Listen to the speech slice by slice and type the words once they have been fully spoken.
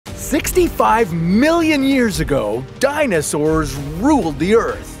65 million years ago, dinosaurs ruled the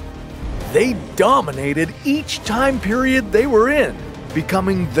Earth. They dominated each time period they were in,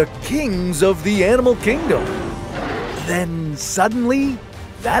 becoming the kings of the animal kingdom. Then suddenly,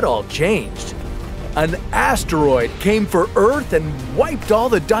 that all changed. An asteroid came for Earth and wiped all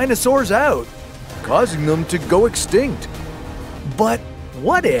the dinosaurs out, causing them to go extinct. But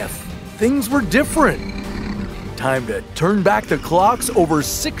what if things were different? Time to turn back the clocks over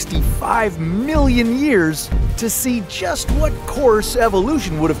 65 million years to see just what course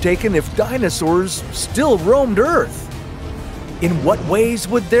evolution would have taken if dinosaurs still roamed Earth. In what ways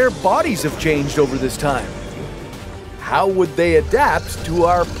would their bodies have changed over this time? How would they adapt to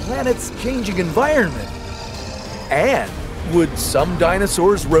our planet's changing environment? And would some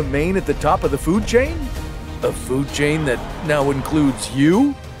dinosaurs remain at the top of the food chain? A food chain that now includes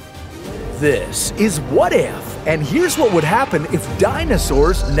you? This is What If, and here's what would happen if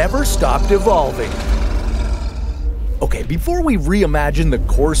dinosaurs never stopped evolving. Okay, before we reimagine the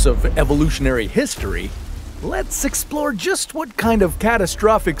course of evolutionary history, let's explore just what kind of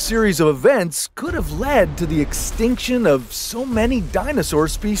catastrophic series of events could have led to the extinction of so many dinosaur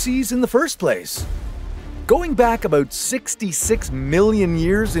species in the first place. Going back about 66 million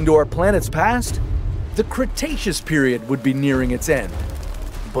years into our planet's past, the Cretaceous period would be nearing its end.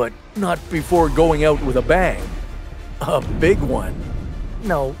 But not before going out with a bang. A big one.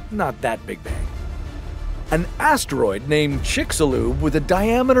 No, not that big bang. An asteroid named Chicxulub with a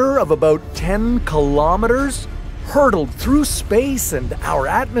diameter of about 10 kilometers hurtled through space and our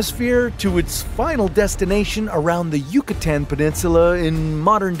atmosphere to its final destination around the Yucatan Peninsula in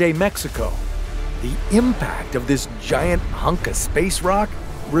modern-day Mexico. The impact of this giant hunk of space rock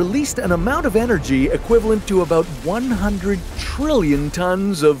released an amount of energy equivalent to about 100 trillion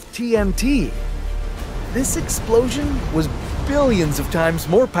tons of TNT. This explosion was billions of times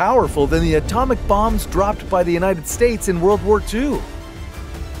more powerful than the atomic bombs dropped by the United States in World War II.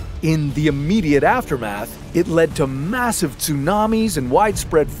 In the immediate aftermath, it led to massive tsunamis and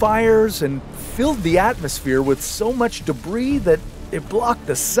widespread fires and filled the atmosphere with so much debris that it blocked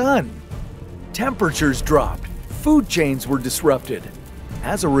the sun. Temperatures dropped, food chains were disrupted.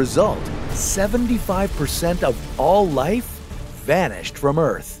 As a result, 75% of all life vanished from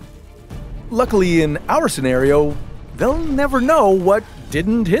Earth. Luckily, in our scenario, they'll never know what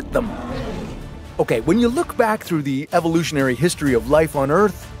didn't hit them. Okay, when you look back through the evolutionary history of life on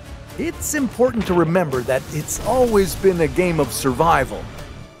Earth, it's important to remember that it's always been a game of survival,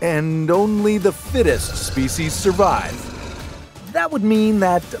 and only the fittest species survive. That would mean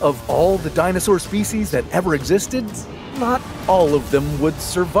that of all the dinosaur species that ever existed, not all of them would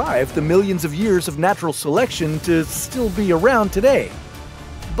survive the millions of years of natural selection to still be around today.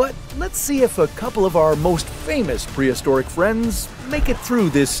 But let's see if a couple of our most famous prehistoric friends make it through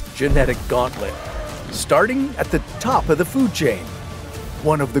this genetic gauntlet. Starting at the top of the food chain,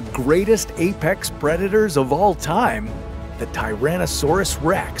 one of the greatest apex predators of all time, the Tyrannosaurus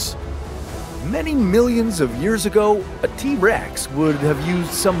rex. Many millions of years ago, a T-Rex would have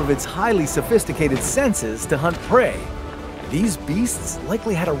used some of its highly sophisticated senses to hunt prey. These beasts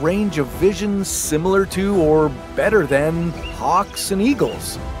likely had a range of vision similar to or better than hawks and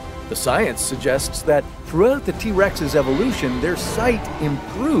eagles. The science suggests that throughout the T-Rex's evolution, their sight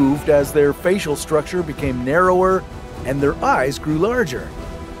improved as their facial structure became narrower and their eyes grew larger.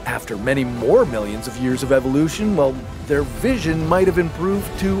 After many more millions of years of evolution, well, their vision might have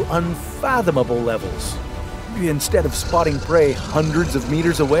improved to unfathomable levels. Instead of spotting prey hundreds of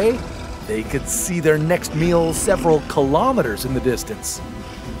meters away, they could see their next meal several kilometers in the distance.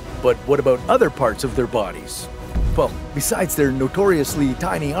 But what about other parts of their bodies? Well, besides their notoriously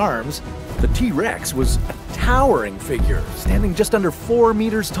tiny arms, the T-Rex was a towering figure, standing just under 4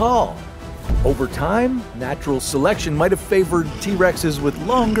 meters tall. Over time, natural selection might have favored T-Rexes with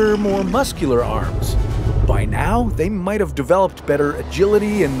longer, more muscular arms. By now, they might have developed better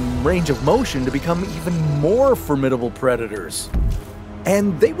agility and range of motion to become even more formidable predators.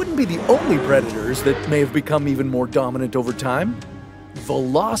 And they wouldn't be the only predators that may have become even more dominant over time.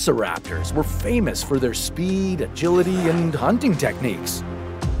 Velociraptors were famous for their speed, agility, and hunting techniques.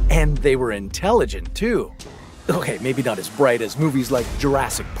 And they were intelligent, too. Okay, maybe not as bright as movies like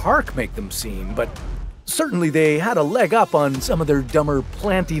Jurassic Park make them seem, but certainly they had a leg up on some of their dumber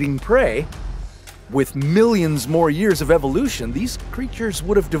plant-eating prey. With millions more years of evolution, these creatures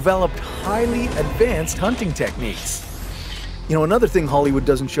would have developed highly advanced hunting techniques. You know, another thing Hollywood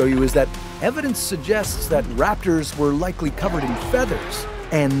doesn't show you is that evidence suggests that raptors were likely covered in feathers,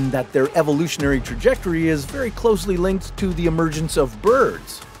 and that their evolutionary trajectory is very closely linked to the emergence of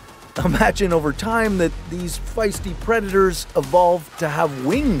birds. Imagine over time that these feisty predators evolved to have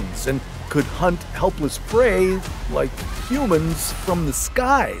wings and could hunt helpless prey, like humans, from the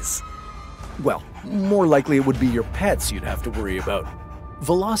skies. Well, more likely it would be your pets you'd have to worry about.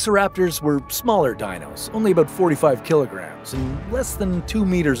 Velociraptors were smaller dinos, only about 45 kilograms and less than 2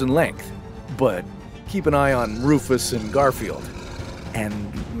 meters in length. But keep an eye on Rufus and Garfield.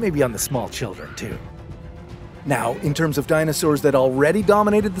 And maybe on the small children, too. Now, in terms of dinosaurs that already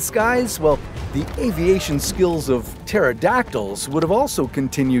dominated the skies, well, the aviation skills of pterodactyls would have also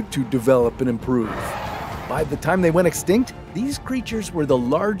continued to develop and improve. By the time they went extinct, these creatures were the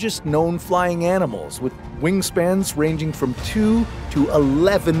largest known flying animals, with wingspans ranging from 2 to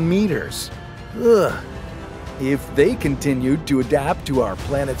 11 meters. Ugh. If they continued to adapt to our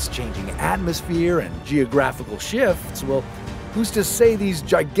planet's changing atmosphere and geographical shifts, well, who's to say these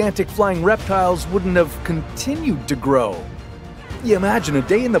gigantic flying reptiles wouldn't have continued to grow? You imagine a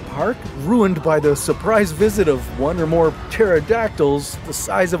day in the park ruined by the surprise visit of one or more pterodactyls the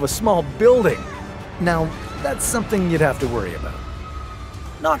size of a small building. Now, that's something you'd have to worry about.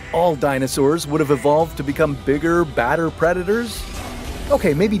 Not all dinosaurs would have evolved to become bigger, badder predators.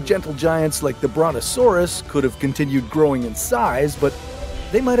 Okay, maybe gentle giants like the Brontosaurus could have continued growing in size, but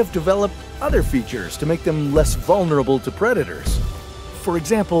they might have developed other features to make them less vulnerable to predators. For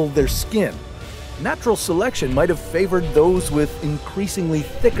example, their skin. Natural selection might have favored those with increasingly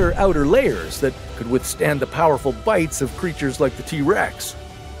thicker outer layers that could withstand the powerful bites of creatures like the T-Rex.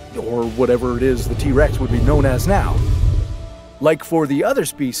 Or whatever it is the T-Rex would be known as now. Like for the other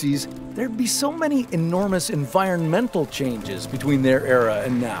species, there'd be so many enormous environmental changes between their era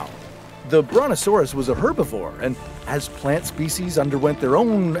and now. The Brontosaurus was a herbivore, and as plant species underwent their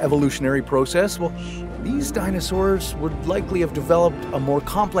own evolutionary process, well, these dinosaurs would likely have developed a more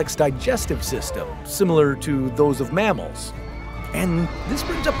complex digestive system, similar to those of mammals. And this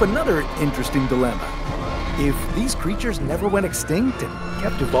brings up another interesting dilemma. If these creatures never went extinct and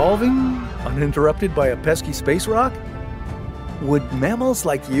kept evolving, uninterrupted by a pesky space rock, would mammals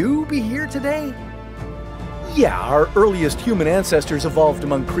like you be here today? Yeah, our earliest human ancestors evolved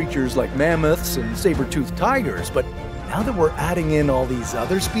among creatures like mammoths and saber-toothed tigers, but now that we're adding in all these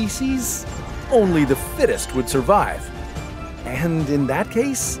other species, only the fittest would survive. And in that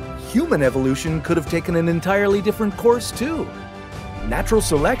case, human evolution could have taken an entirely different course too. Natural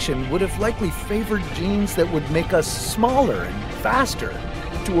selection would have likely favored genes that would make us smaller and faster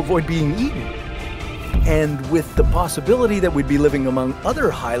to avoid being eaten. And with the possibility that we'd be living among other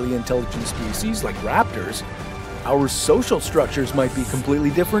highly intelligent species like raptors, our social structures might be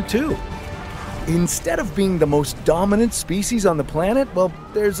completely different too. Instead of being the most dominant species on the planet, well,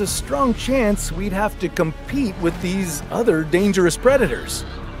 there's a strong chance we'd have to compete with these other dangerous predators.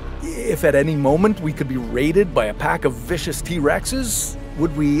 If at any moment we could be raided by a pack of vicious T-Rexes,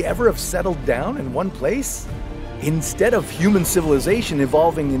 would we ever have settled down in one place? Instead of human civilization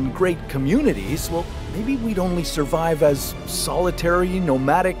evolving in great communities, well, maybe we'd only survive as solitary,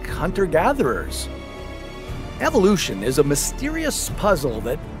 nomadic hunter-gatherers. Evolution is a mysterious puzzle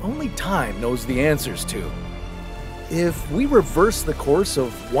that only time knows the answers to. If we reverse the course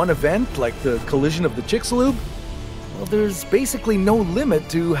of one event, like the collision of the Chicxulub, well, there's basically no limit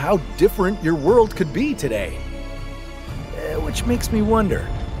to how different your world could be today. Which makes me wonder,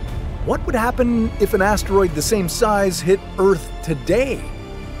 what would happen if an asteroid the same size hit Earth today?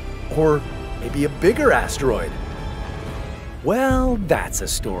 Or maybe a bigger asteroid? Well, that's a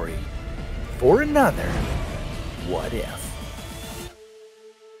story for another What If.